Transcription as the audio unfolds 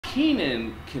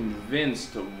Keenan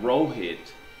convinced Rohit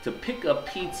to pick up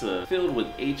pizza filled with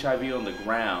HIV on the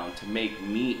ground to make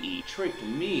me eat. Tricked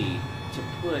me to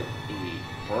put a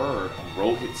bird on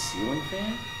Rohit's ceiling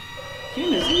fan?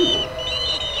 Keenan's evil.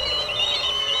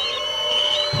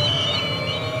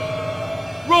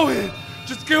 Rohit,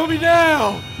 just kill me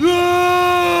now!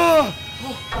 Ah!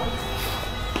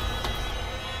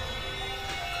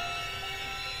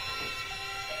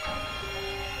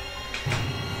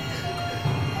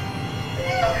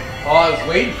 Oh, I was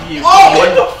waiting for you. Oh,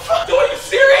 what the fuck? Are you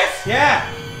serious? Yeah,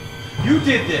 you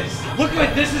did this. Look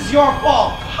at it, this is your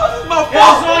fault. How is this my fault?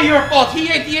 Yeah, it's all your fault.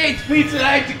 He ate pizza and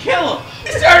I had to kill him.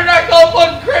 He started acting all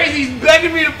fucking crazy. He's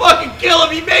begging me to fucking kill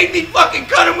him. He made me fucking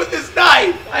cut him with this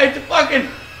knife. I just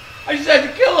had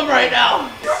to kill him right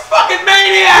now. You're a fucking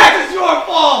maniac! This is your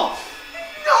fault.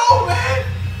 No, man!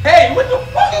 Hey, what the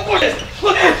fuck was this?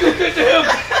 Look what you did to him.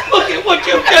 Look at what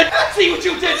you did. See what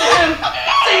you did to him.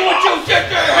 See what you did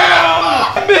to him.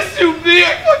 I miss you, B.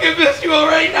 I fucking miss you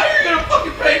already. Now you're gonna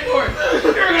fucking pay for it.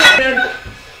 You're gonna.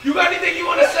 You got anything you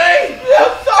want to say?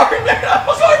 I'm sorry, man. I'm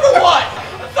Sorry for what?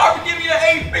 I'm sorry for giving you the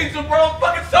AIDS pizza, bro. I'm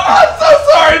fucking sorry. I'm so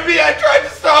sorry, B. I tried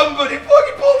to stop him, but he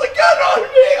fucking pulled the gun on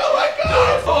me. Oh my god.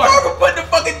 I'm sorry for putting the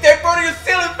fucking dead bird in your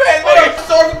ceiling fan, man. I'm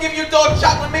sorry for giving you a dog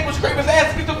chocolate maple scrape his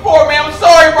ass before, man. I'm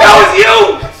sorry, bro. That was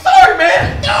you. I'm sorry,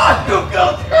 man. God, you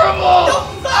feel terrible.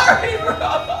 I'm sorry, bro.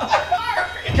 I'm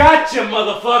sorry. Gotcha,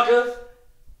 motherfuckers!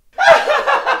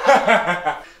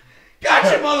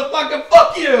 Gotcha, motherfucker.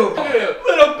 Fuck you.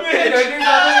 Little bitch.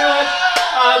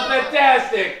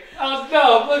 Fantastic! That was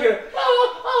dope, look at it!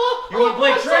 You wanna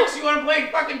play tricks? You wanna play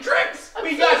fucking tricks?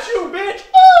 We got you, bitch!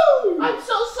 I'm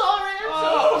so sorry.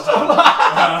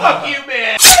 Fuck you,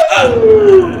 man!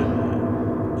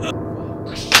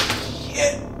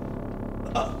 Shit!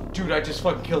 Dude, I just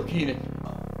fucking killed Keenan.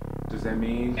 Does that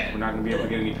mean we're not gonna be able to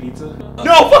get any pizza?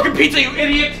 No fucking pizza, you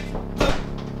idiot!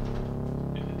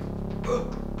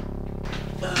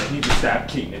 I need to stab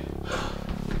Keenan.